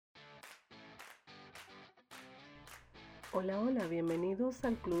Hola, hola, bienvenidos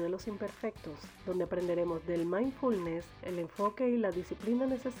al Club de los Imperfectos, donde aprenderemos del mindfulness, el enfoque y la disciplina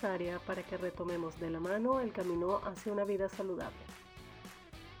necesaria para que retomemos de la mano el camino hacia una vida saludable.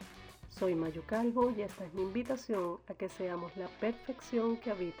 Soy Mayu Calvo y esta es mi invitación a que seamos la perfección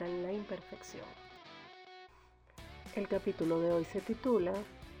que habita en la imperfección. El capítulo de hoy se titula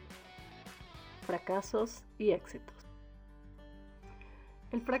Fracasos y éxitos.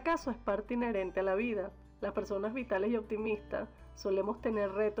 El fracaso es parte inherente a la vida. Las personas vitales y optimistas solemos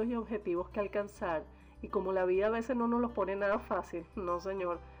tener retos y objetivos que alcanzar, y como la vida a veces no nos los pone nada fácil, no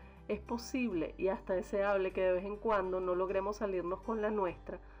señor, es posible y hasta deseable que de vez en cuando no logremos salirnos con la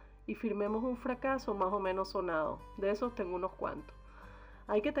nuestra y firmemos un fracaso más o menos sonado. De esos tengo unos cuantos.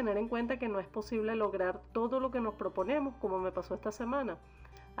 Hay que tener en cuenta que no es posible lograr todo lo que nos proponemos, como me pasó esta semana.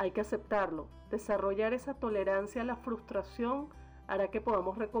 Hay que aceptarlo. Desarrollar esa tolerancia a la frustración hará que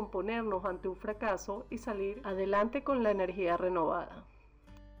podamos recomponernos ante un fracaso y salir adelante con la energía renovada.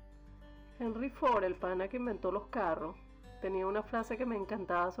 Henry Ford, el pana que inventó los carros, tenía una frase que me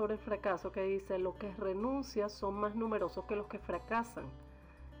encantaba sobre el fracaso que dice: los que renuncian son más numerosos que los que fracasan.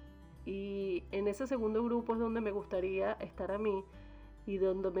 Y en ese segundo grupo es donde me gustaría estar a mí y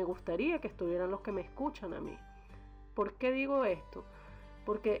donde me gustaría que estuvieran los que me escuchan a mí. ¿Por qué digo esto?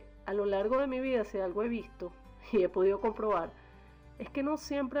 Porque a lo largo de mi vida, si algo he visto y he podido comprobar, es que no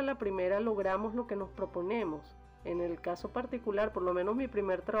siempre a la primera logramos lo que nos proponemos. En el caso particular, por lo menos mi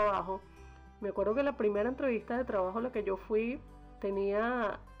primer trabajo, me acuerdo que la primera entrevista de trabajo a la que yo fui,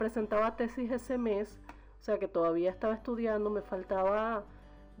 presentaba tesis ese mes, o sea que todavía estaba estudiando, me faltaba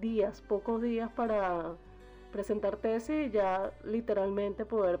pocos días para presentar tesis y ya literalmente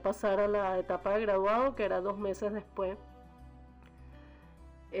poder pasar a la etapa de graduado, que era 2 meses después.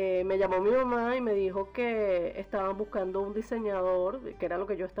 Me llamó mi mamá y me dijo que estaban buscando un diseñador, que era lo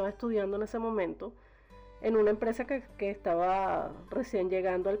que yo estaba estudiando en ese momento, en una empresa que estaba recién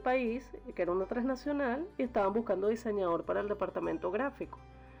llegando al país, que era una transnacional, y estaban buscando diseñador para el departamento gráfico.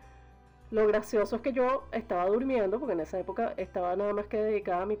 Lo gracioso es que yo estaba durmiendo, porque en esa época estaba nada más que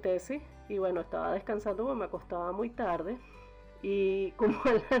dedicada a mi tesis, y bueno, estaba descansando porque me acostaba muy tarde, y como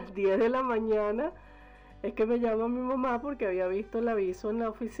a las 10 de la mañana es que me llama mi mamá porque había visto el aviso en la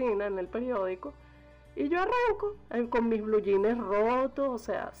oficina, en el periódico, y yo arranco con mis blue jeans rotos, o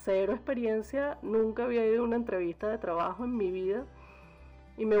sea, cero experiencia, nunca había ido a una entrevista de trabajo en mi vida,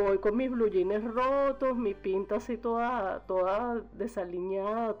 y me voy con mis blue jeans rotos, mi pinta así toda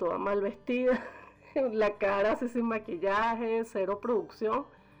desaliñada, toda mal vestida, la cara así sin maquillaje, cero producción.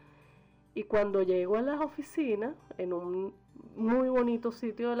 Y cuando llego a las oficinas, en un muy bonito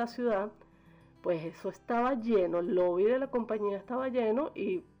sitio de la ciudad, pues eso estaba lleno, el lobby de la compañía estaba lleno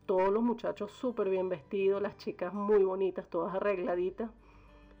y todos los muchachos súper bien vestidos, las chicas muy bonitas, todas arregladitas,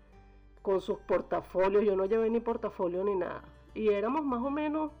 con sus portafolios. Yo no llevé ni portafolio ni nada. Y éramos más o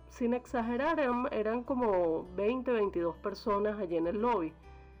menos, sin exagerar, eran como 20, 22 personas allí en el lobby,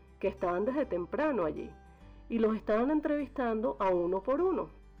 que estaban desde temprano allí. Y los estaban entrevistando a uno por uno.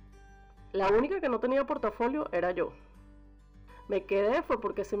 La única que no tenía portafolio era yo. Me quedé fue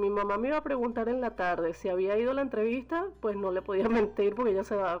porque si mi mamá me iba a preguntar en la tarde si había ido a la entrevista, pues no le podía mentir porque ella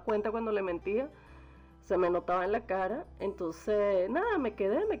se daba cuenta cuando le mentía, se me notaba en la cara. Entonces nada, me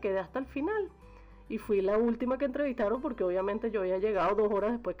quedé hasta el final y fui la última que entrevistaron porque obviamente yo había llegado 2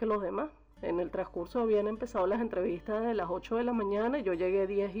 horas después que los demás. En el transcurso habían empezado las entrevistas de las 8 de la mañana y yo llegué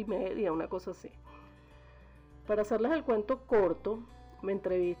 10:30, una cosa así. Para hacerles el cuento corto, me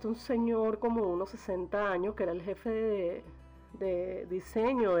entrevistó un señor como de unos 60 años que era el jefe de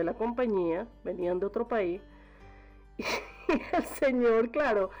diseño de la compañía, venían de otro país, y el señor,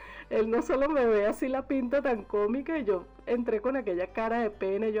 claro, él no solo me ve así la pinta tan cómica, y yo entré con aquella cara de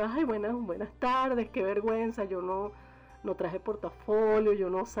pena, y yo, ay, buenas tardes, qué vergüenza, yo no traje portafolio, yo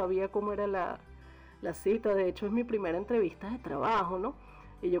no sabía cómo era la cita, de hecho es mi primera entrevista de trabajo, ¿no?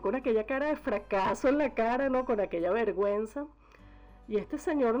 Y yo con aquella cara de fracaso en la cara, ¿no? Con aquella vergüenza, y este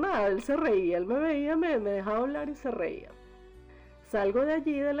señor nada, él se reía, él me veía, me dejaba hablar y se reía. Salgo de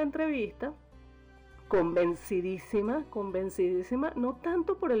allí de la entrevista convencidísima, no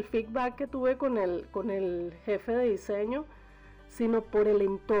tanto por el feedback que tuve con el jefe de diseño, sino por el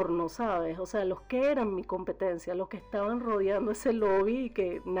entorno, ¿sabes? O sea, los que eran mi competencia, los que estaban rodeando ese lobby y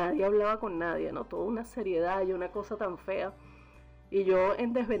que nadie hablaba con nadie, ¿no? Toda una seriedad y una cosa tan fea. Y yo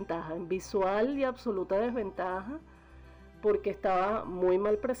en desventaja, en visual y absoluta desventaja, porque estaba muy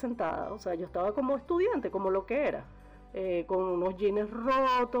mal presentada. O sea, yo estaba como estudiante, como lo que era. Con unos jeans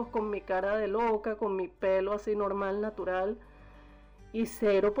rotos, con mi cara de loca, con mi pelo así normal, natural, y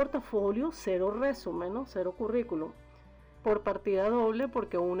cero portafolio, cero resumen, ¿no? Cero currículum. Por partida doble,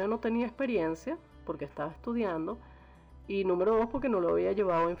 porque una no tenía experiencia, porque estaba estudiando, Y número 2, porque no lo había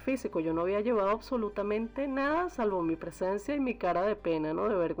llevado en físico. Yo no había llevado absolutamente nada, salvo mi presencia y mi cara de pena, ¿no?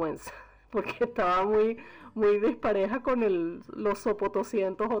 De vergüenza. Porque estaba muy dispareja con los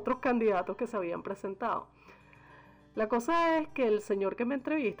sopotoscientos otros candidatos que se habían presentado. La cosa es que el señor que me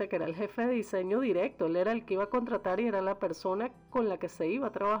entrevista, que era el jefe de diseño directo, él era el que iba a contratar y era la persona con la que se iba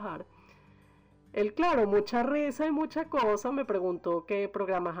a trabajar. Él, claro, mucha risa y mucha cosa, me preguntó qué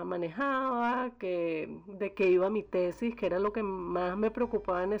programas manejaba, de qué iba mi tesis, que era lo que más me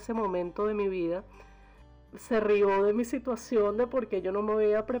preocupaba en ese momento de mi vida. Se rió de mi situación, de por qué yo no me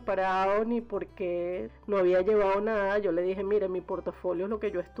había preparado ni por qué no había llevado nada. Yo le dije, mire, mi portafolio es lo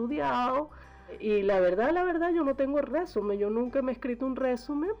que yo he estudiado y la verdad, yo no tengo resumen. Yo nunca me he escrito un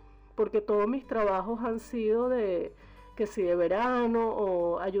resumen porque todos mis trabajos han sido que si de verano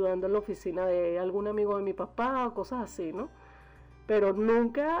o ayudando en la oficina de algún amigo de mi papá o cosas así, ¿no? Pero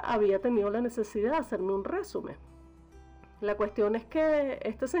nunca había tenido la necesidad de hacerme un resumen. La cuestión es que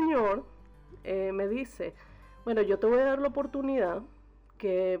este señor me dice, bueno, yo te voy a dar la oportunidad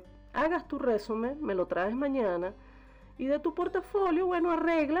que hagas tu resumen, me lo traes mañana, y de tu portafolio, bueno,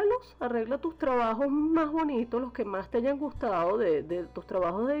 arregla tus trabajos más bonitos, los que más te hayan gustado de tus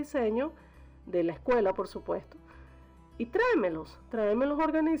trabajos de diseño, de la escuela, por supuesto, y tráemelos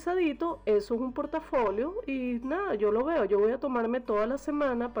organizaditos. Eso es un portafolio y nada, yo lo veo. Yo voy a tomarme toda la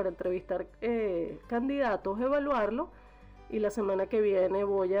semana para entrevistar candidatos, evaluarlo, y la semana que viene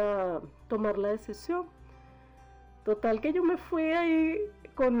voy a tomar la decisión. Total que yo me fui ahí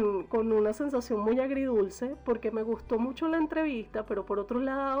con una sensación muy agridulce, porque me gustó mucho la entrevista, pero por otro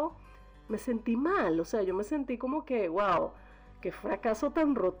lado me sentí mal. O sea, yo me sentí como que, wow, qué fracaso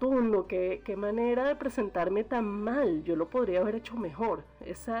tan rotundo, qué manera de presentarme tan mal. Yo lo podría haber hecho mejor.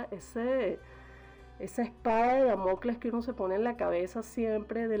 Esa espada de Damocles que uno se pone en la cabeza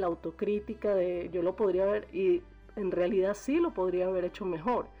siempre, de la autocrítica, de yo lo podría haber, y en realidad sí lo podría haber hecho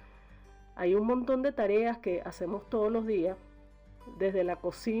mejor. Hay un montón de tareas que hacemos todos los días, desde la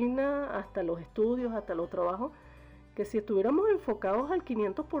cocina hasta los estudios, hasta los trabajos, que si estuviéramos enfocados al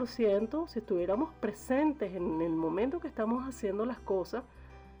 500%, si estuviéramos presentes en el momento que estamos haciendo las cosas,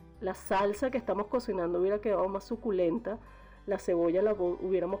 la salsa que estamos cocinando hubiera quedado más suculenta, la cebolla la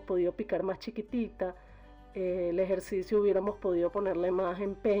hubiéramos podido picar más chiquitita, el ejercicio hubiéramos podido ponerle más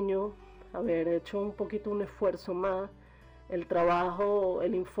empeño, haber hecho un poquito un esfuerzo más, el trabajo,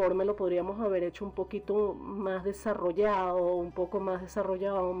 el informe lo podríamos haber hecho un poquito más desarrollado, un poco más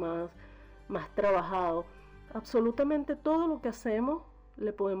desarrollado, más trabajado. Absolutamente todo lo que hacemos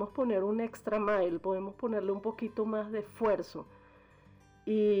le podemos poner un extra mile, podemos ponerle un poquito más de esfuerzo.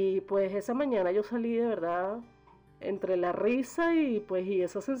 Y pues esa mañana yo salí de verdad entre la risa y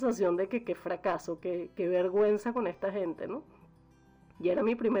esa sensación de que fracaso, que vergüenza con esta gente, ¿no? Y era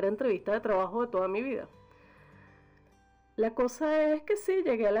mi primera entrevista de trabajo de toda mi vida. La cosa es que sí,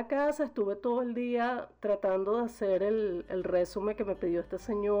 llegué a la casa, estuve todo el día tratando de hacer el resumen que me pidió este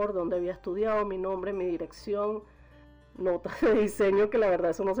señor, donde había estudiado, mi nombre, mi dirección, notas de diseño, que la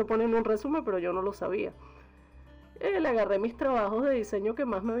verdad eso no se pone en un resumen, pero yo no lo sabía. Le agarré mis trabajos de diseño que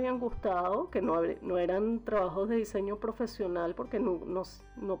más me habían gustado, que no eran trabajos de diseño profesional porque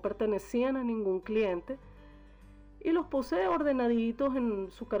no pertenecían a ningún cliente, y los puse ordenaditos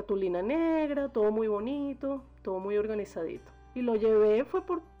en su cartulina negra, todo muy bonito, todo muy organizadito. Y lo llevé fue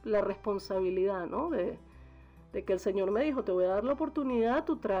por la responsabilidad, ¿no? De que el Señor me dijo, te voy a dar la oportunidad,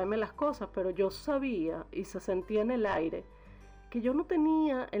 tú tráeme las cosas, pero yo sabía y se sentía en el aire que yo no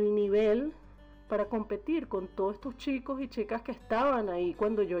tenía el nivel para competir con todos estos chicos y chicas que estaban ahí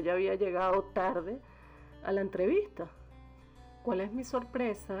cuando yo ya había llegado tarde a la entrevista. ¿Cuál es mi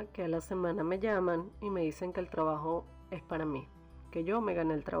sorpresa? Que a la semana me llaman y me dicen que el trabajo es para mí, que yo me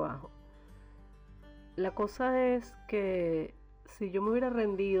gané el trabajo. La cosa es que si yo me hubiera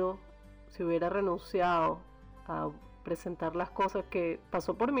rendido, si hubiera renunciado a presentar las cosas, que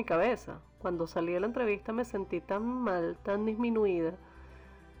pasó por mi cabeza, cuando salí de la entrevista me sentí tan mal, tan disminuida,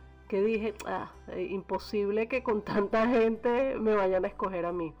 que dije, imposible que con tanta gente me vayan a escoger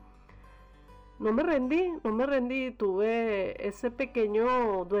a mí. No me rendí, tuve ese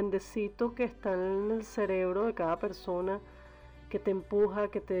pequeño duendecito que está en el cerebro de cada persona, que te empuja,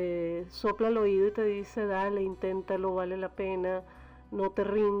 que te sopla al oído y te dice, dale, inténtalo, vale la pena, no te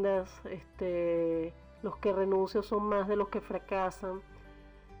rindas, los que renuncian son más de los que fracasan.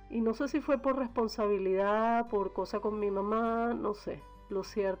 Y no sé si fue por responsabilidad, por cosa con mi mamá, no sé. Lo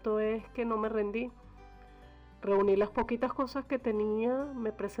cierto es que no me rendí. Reuní las poquitas cosas que tenía,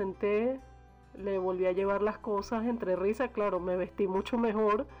 me presenté, le volví a llevar las cosas entre risa, claro, me vestí mucho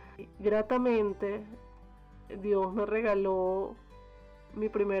mejor. Gratamente, Dios me regaló mi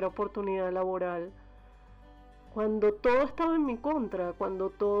primera oportunidad laboral cuando todo estaba en mi contra, cuando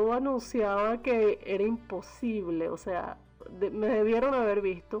todo anunciaba que era imposible, o sea, me debieron haber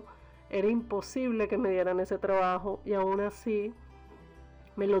visto, era imposible que me dieran ese trabajo y aún así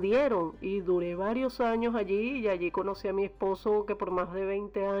me lo dieron y duré varios años allí y allí conocí a mi esposo que por más de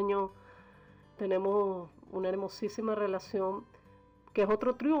 20 años tenemos una hermosísima relación que es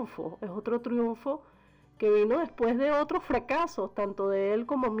otro triunfo que vino después de otros fracasos, tanto de él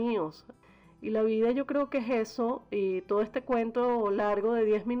como míos. Y la vida yo creo que es eso, y todo este cuento largo de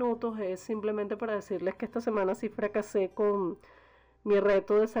 10 minutos es simplemente para decirles que esta semana sí fracasé con mi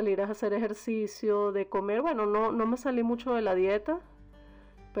reto de salir a hacer ejercicio, de comer. Bueno, no me salí mucho de la dieta,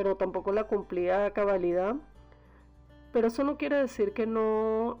 pero tampoco la cumplí a cabalidad. Pero eso no quiere decir que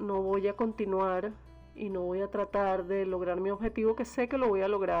no voy a continuar y no voy a tratar de lograr mi objetivo, que sé que lo voy a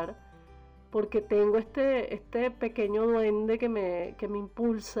lograr, porque tengo este pequeño duende que me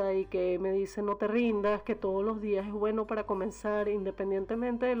impulsa y que me dice no te rindas, que todos los días es bueno para comenzar,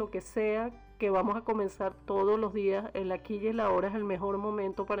 independientemente de lo que sea, que vamos a comenzar todos los días, el aquí y el ahora es el mejor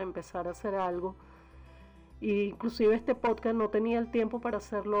momento para empezar a hacer algo. Y inclusive este podcast no tenía el tiempo para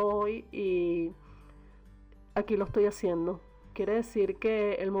hacerlo hoy y aquí lo estoy haciendo. Quiere decir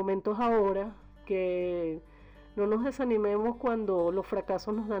que el momento es ahora, que no nos desanimemos cuando los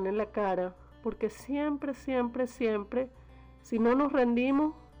fracasos nos dan en la cara, porque siempre, si no nos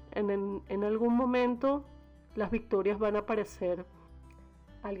rendimos, en algún momento las victorias van a aparecer.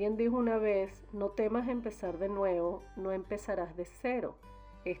 Alguien dijo una vez, no temas empezar de nuevo, no empezarás de cero.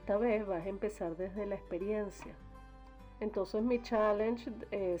 Esta vez vas a empezar desde la experiencia. Entonces mi challenge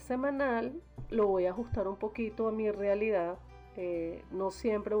semanal lo voy a ajustar un poquito a mi realidad. No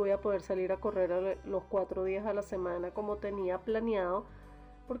siempre voy a poder salir a correr los 4 días a la semana como tenía planeado,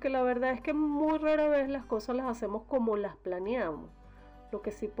 porque la verdad es que muy rara vez las cosas las hacemos como las planeamos. Lo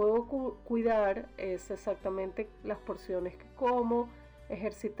que sí puedo cuidar es exactamente las porciones que como,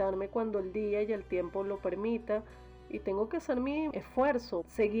 ejercitarme cuando el día y el tiempo lo permita, y tengo que hacer mi esfuerzo,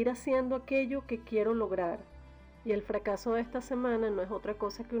 seguir haciendo aquello que quiero lograr. Y el fracaso de esta semana no es otra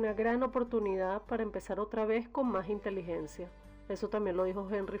cosa que una gran oportunidad para empezar otra vez con más inteligencia. Eso también lo dijo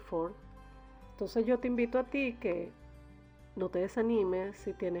Henry Ford. Entonces yo te invito a ti que no te desanimes.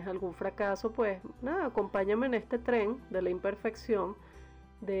 Si tienes algún fracaso, pues nada, acompáñame en este tren de la imperfección,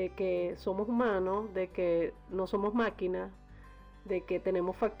 de que somos humanos, de que no somos máquinas, de que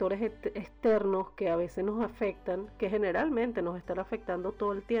tenemos factores externos que a veces nos afectan, que generalmente nos están afectando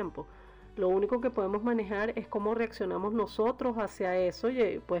todo el tiempo. Lo único que podemos manejar es cómo reaccionamos nosotros hacia eso,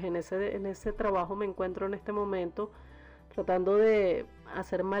 y pues en ese trabajo me encuentro en este momento, tratando de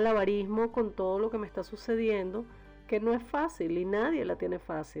hacer malabarismo con todo lo que me está sucediendo, que no es fácil y nadie la tiene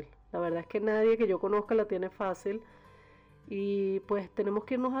fácil. La verdad es que nadie que yo conozca la tiene fácil, y pues tenemos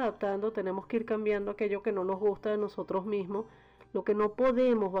que irnos adaptando, tenemos que ir cambiando aquello que no nos gusta de nosotros mismos. Lo que no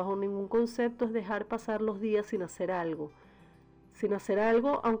podemos bajo ningún concepto es dejar pasar los días sin hacer algo.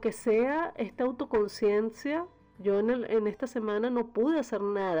 Aunque sea esta autoconciencia. Yo en esta semana no pude hacer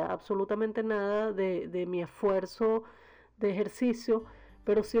nada, absolutamente nada de mi esfuerzo de ejercicio,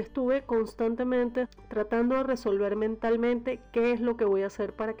 pero sí estuve constantemente tratando de resolver mentalmente qué es lo que voy a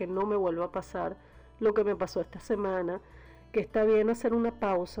hacer para que no me vuelva a pasar lo que me pasó esta semana, que está bien hacer una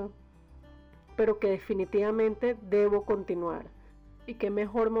pausa, pero que definitivamente debo continuar. Y qué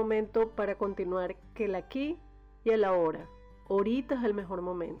mejor momento para continuar que el aquí y el ahora. Ahorita es el mejor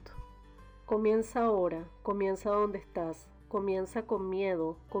momento. Comienza ahora, comienza donde estás, comienza con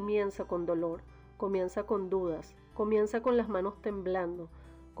miedo, comienza con dolor, comienza con dudas, comienza con las manos temblando,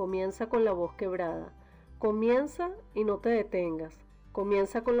 comienza con la voz quebrada, comienza y no te detengas,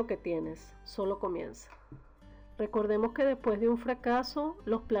 comienza con lo que tienes, solo comienza. Recordemos que después de un fracaso,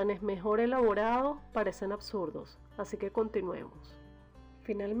 los planes mejor elaborados parecen absurdos, así que continuemos.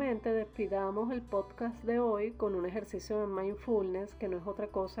 Finalmente, despidamos el podcast de hoy con un ejercicio de mindfulness que no es otra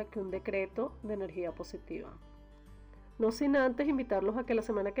cosa que un decreto de energía positiva. No sin antes invitarlos a que la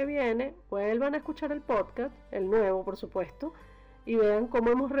semana que viene vuelvan a escuchar el podcast, el nuevo por supuesto, y vean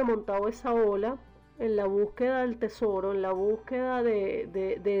cómo hemos remontado esa ola en la búsqueda del tesoro, en la búsqueda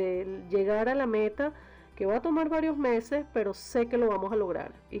de llegar a la meta, que va a tomar varios meses, pero sé que lo vamos a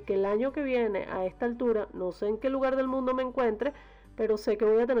lograr. Y que el año que viene, a esta altura, no sé en qué lugar del mundo me encuentre, pero sé que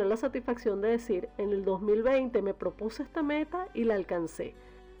voy a tener la satisfacción de decir, en el 2020 me propuse esta meta y la alcancé.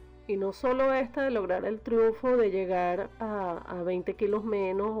 Y no solo esta de lograr el triunfo de llegar a 20 kilos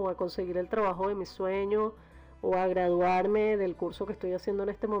menos, o a conseguir el trabajo de mis sueños, o a graduarme del curso que estoy haciendo en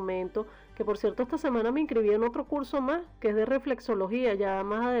este momento, que por cierto esta semana me inscribí en otro curso más, que es de reflexología. Ya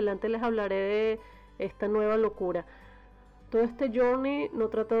más adelante les hablaré de esta nueva locura. Todo este journey no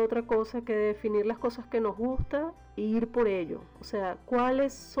trata de otra cosa que de definir las cosas que nos gusta e ir por ello. O sea,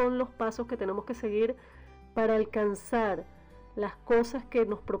 cuáles son los pasos que tenemos que seguir para alcanzar las cosas que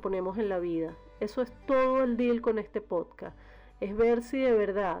nos proponemos en la vida. Eso es todo el deal con este podcast. Es ver si de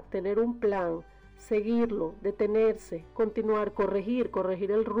verdad tener un plan, seguirlo, detenerse, continuar, corregir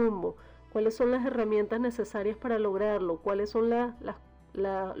el rumbo. Cuáles son las herramientas necesarias para lograrlo, cuáles son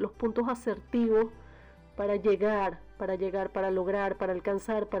los puntos asertivos para llegar, para lograr, para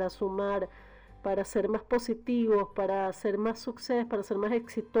alcanzar, para sumar, para ser más positivos, para ser más suceso, para ser más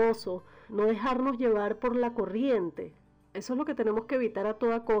exitosos, no dejarnos llevar por la corriente. Eso es lo que tenemos que evitar a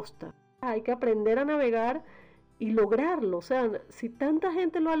toda costa. Hay que aprender a navegar y lograrlo. O sea, si tanta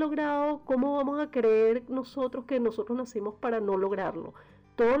gente lo ha logrado, ¿cómo vamos a creer nosotros que nosotros nacimos para no lograrlo?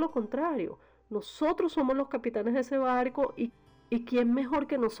 Todo lo contrario, nosotros somos los capitanes de ese barco y ¿quién mejor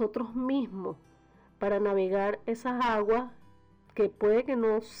que nosotros mismos para navegar esas aguas que puede que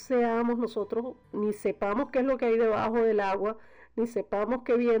no seamos nosotros, ni sepamos qué es lo que hay debajo del agua, ni sepamos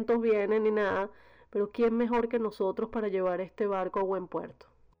qué vientos vienen, ni nada, pero quién mejor que nosotros para llevar este barco a buen puerto?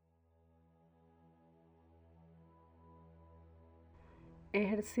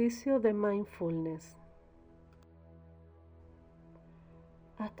 Ejercicio de mindfulness.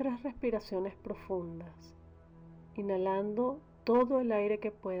 Haz 3 respiraciones profundas, inhalando todo el aire que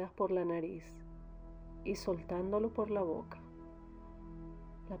puedas por la nariz y soltándolo por la boca.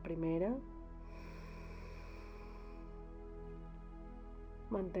 La primera,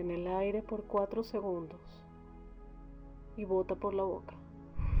 mantén el aire por 4 segundos y bota por la boca.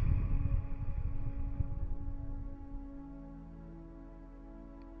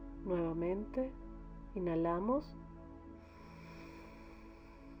 Nuevamente, inhalamos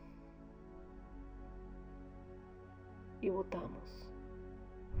y botamos.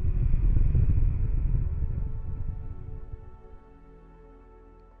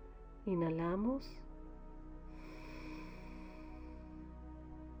 Inhalamos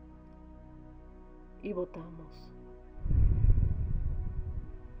y botamos.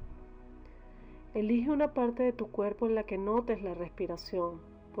 Elige una parte de tu cuerpo en la que notes la respiración.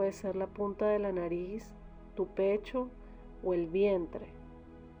 Puede ser la punta de la nariz, tu pecho o el vientre.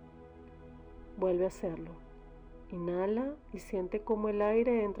 Vuelve a hacerlo. Inhala y siente cómo el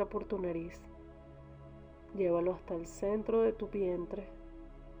aire entra por tu nariz. Llévalo hasta el centro de tu vientre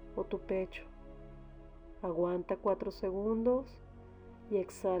o tu pecho. Aguanta 4 segundos y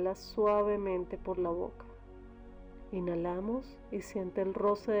exhala suavemente por la boca. Inhalamos y siente el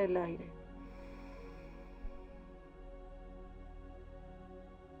roce del aire.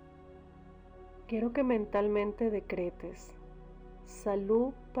 Quiero que mentalmente decretes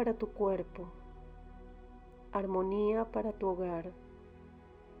salud para tu cuerpo, armonía para tu hogar,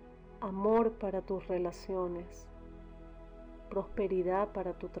 amor para tus relaciones, prosperidad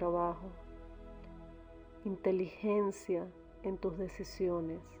para tu trabajo, inteligencia en tus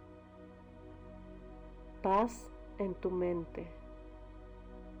decisiones, paz en tu mente,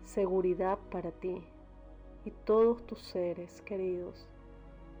 seguridad para ti y todos tus seres queridos,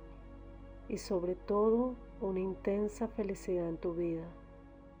 y sobre todo una intensa felicidad en tu vida.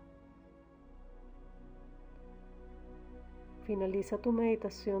 Finaliza tu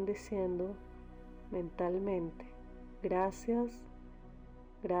meditación diciendo mentalmente: gracias,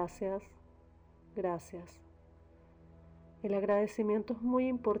 gracias, gracias. El agradecimiento es muy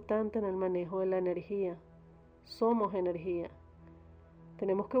importante en el manejo de la energía. Somos energía.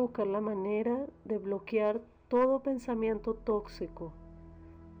 Tenemos que buscar la manera de bloquear todo pensamiento tóxico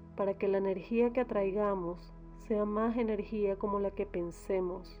para que la energía que atraigamos sea más energía como la que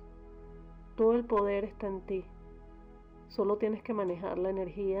pensemos. Todo el poder está en ti. Solo tienes que manejar la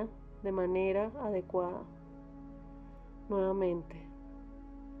energía de manera adecuada. Nuevamente,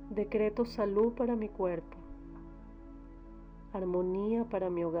 decreto salud para mi cuerpo, armonía para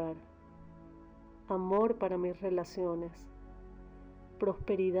mi hogar, amor para mis relaciones,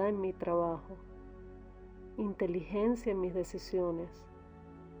 prosperidad en mi trabajo, inteligencia en mis decisiones,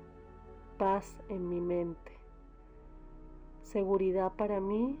 paz en mi mente, seguridad para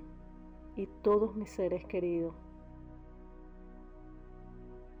mí y todos mis seres queridos.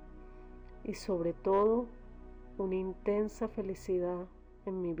 Y sobre todo, una intensa felicidad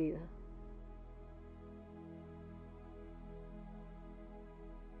en mi vida.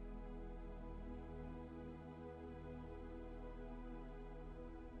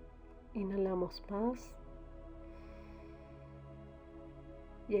 Inhalamos paz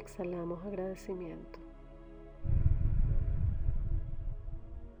y exhalamos agradecimiento.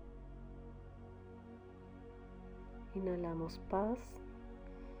 Inhalamos paz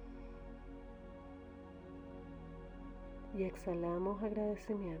y exhalamos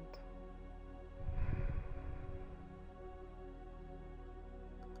agradecimiento.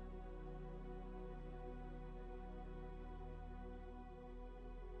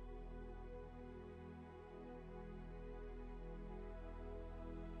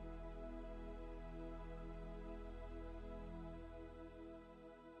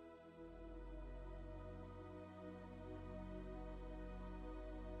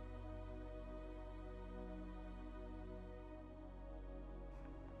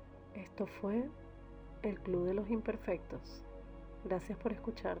 Esto fue el Club de los Imperfectos. Gracias por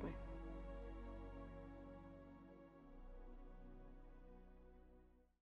escucharme.